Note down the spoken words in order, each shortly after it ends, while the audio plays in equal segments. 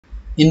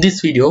In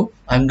this video,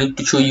 I'm going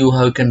to show you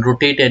how you can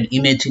rotate an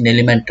image in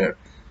Elementor.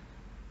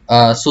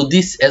 So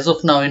this, as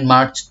of now in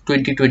March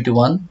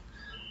 2021,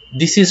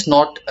 this is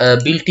not a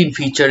built-in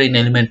feature in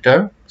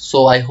Elementor.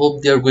 So I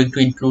hope they are going to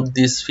include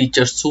this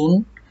feature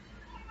soon.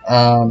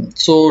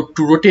 So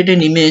to rotate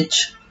an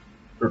image,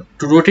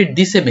 to rotate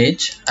this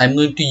image, I'm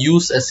going to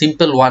use a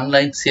simple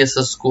one-line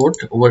CSS code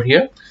over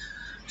here.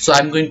 So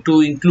I'm going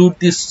to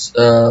include this,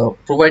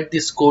 provide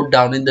this code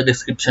down in the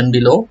description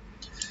below.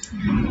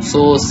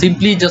 So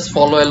simply just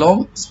follow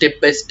along step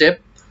by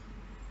step.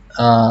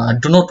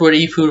 Do not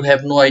worry if you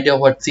have no idea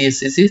what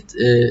CSS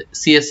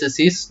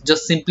is.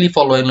 Just simply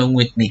follow along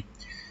with me.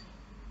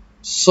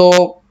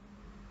 So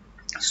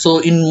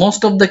in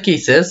most of the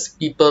cases,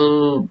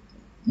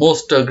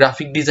 most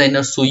graphic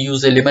designers who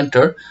use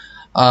Elementor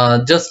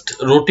just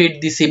rotate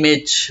this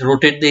image,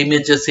 rotate the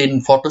images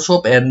in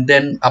Photoshop and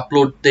then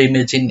upload the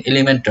image in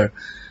Elementor.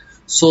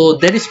 So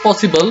that is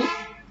possible.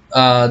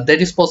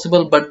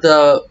 But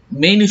the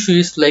main issue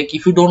is, like,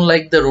 if you don't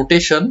like the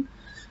rotation,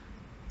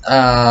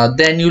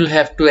 then you'll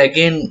have to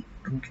again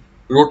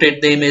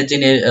rotate the image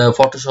in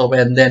Photoshop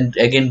and then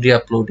again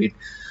re-upload it.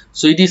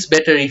 So it is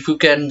better if you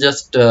can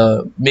just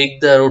make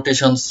the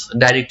rotations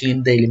directly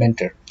in the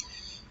Elementor.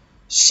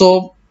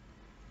 So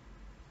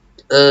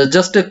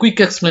just a quick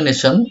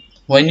explanation: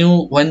 when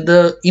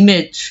the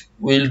image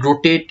will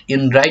rotate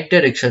in right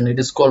direction, it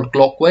is called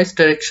clockwise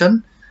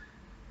direction,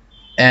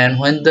 and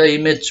when the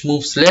image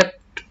moves left,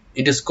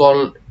 it is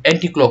called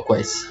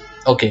anti-clockwise.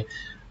 Okay,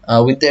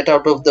 with that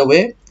out of the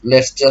way,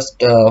 let's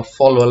just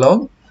follow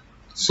along.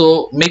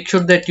 So make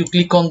sure that you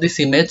click on this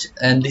image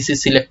and this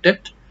is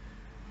selected,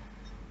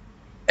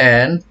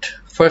 and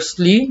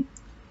firstly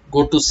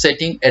go to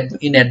setting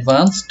in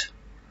advanced,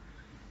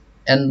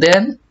 and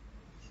then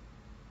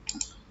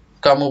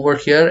come over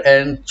here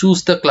and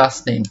choose the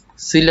class name.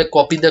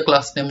 Copy the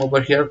class name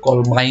over here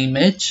called my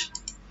image,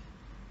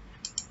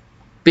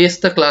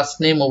 paste the class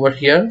name over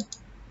here,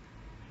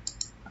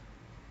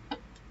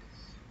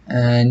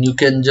 and you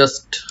can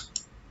just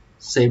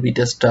save it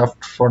as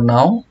draft for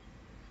now.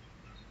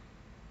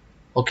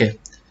 Okay,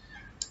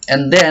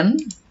 and then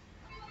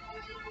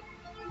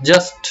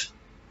just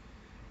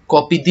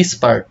copy this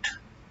part.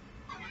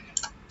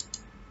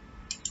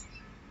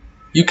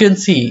 You can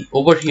see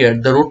over here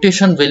the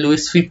rotation value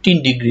is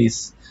 15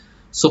 degrees.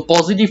 So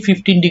positive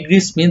 15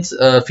 degrees means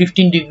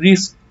 15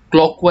 degrees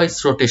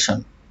clockwise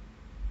rotation.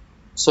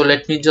 So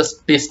let me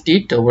just paste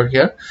it over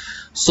here.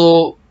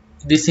 So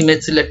this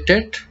image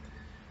selected,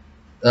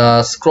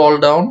 scroll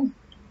down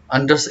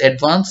under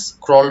advanced,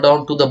 scroll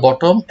down to the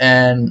bottom,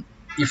 and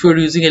if you're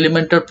using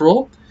Elementor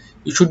Pro,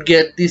 you should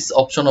get this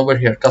option over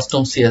here,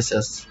 custom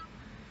CSS.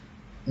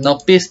 Now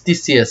paste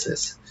this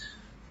CSS.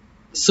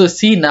 So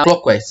see now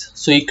clockwise,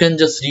 so you can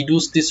just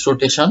reduce this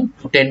rotation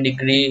to 10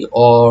 degree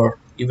or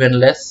even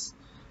less,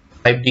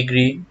 5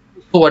 degree,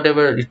 so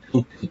whatever it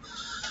would be.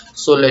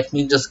 So let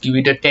me just give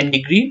it a 10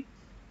 degree,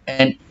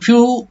 and if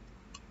you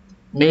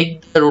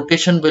make the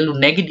rotation value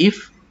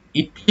negative,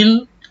 it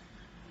will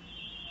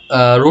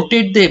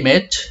rotate the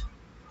image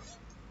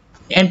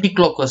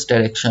anti-clockwise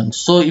direction.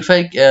 So if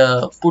I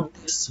put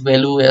this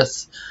value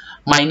as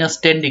minus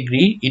 10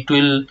 degree, it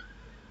will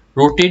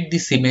rotate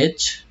this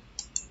image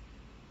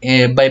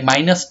by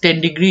minus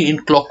 10 degree in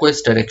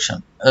clockwise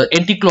direction,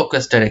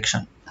 anti-clockwise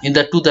direction,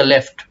 to the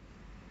left.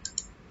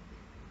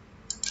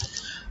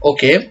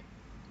 Okay,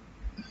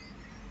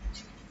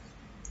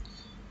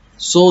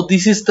 so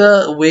this is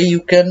the way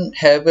you can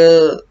have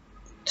this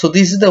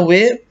is the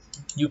way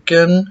you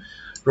can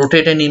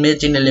rotate an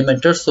image in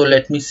Elementor. So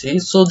let me see.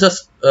 So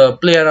just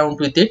play around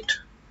with it.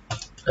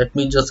 Let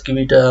me just give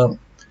it a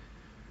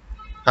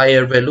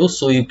higher value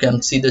so you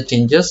can see the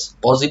changes.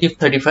 Positive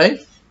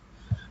 35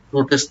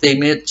 rotates the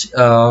image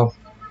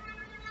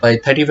by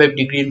 35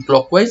 degree in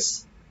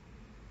clockwise,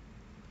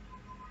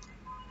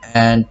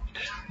 and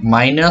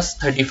minus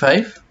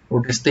 35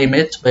 rotates the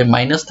image by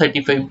minus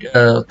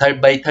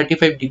 35 by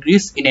 35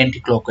 degrees in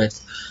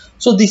anti-clockwise.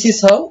 So this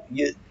is how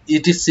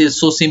it is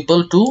so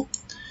simple to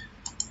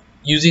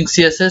using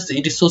CSS.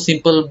 It is so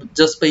simple,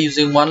 just by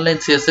using one line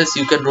CSS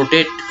you can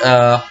rotate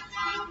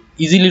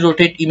easily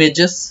rotate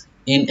images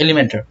in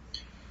Elementor.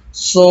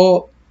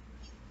 So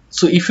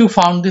if you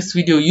found this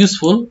video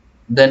useful,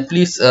 then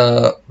please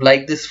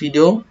like this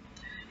video,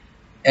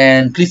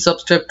 and please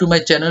subscribe to my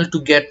channel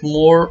to get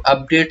more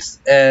updates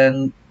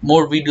and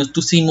more videos,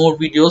 to see more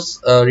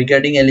videos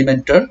regarding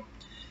Elementor.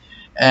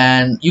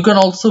 And you can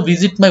also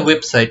visit my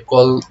website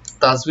called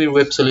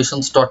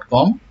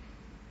𝗖𝗲𝗃𝗃.com.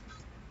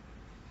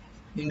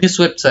 In this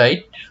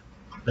website,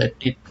 let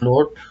it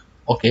load.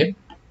 Okay,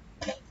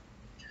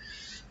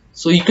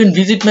 so you can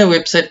visit my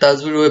website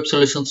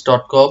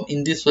𝗖𝗲𝗃𝗃.com.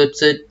 In this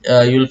website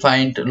you'll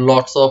find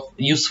lots of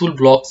useful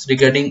blogs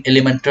regarding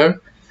Elementor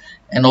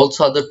and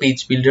also other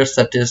page builders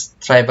such as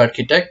𝗖𝗲𝗃𝗃.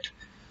 Architect.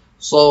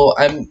 So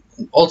I'm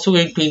also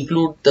going to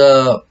include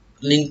the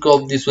link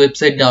of this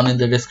website down in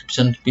the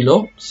description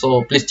below,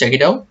 so please check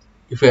it out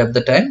if you have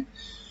the time.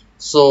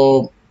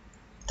 So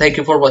thank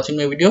you for watching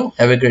my video.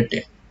 Have a great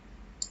day.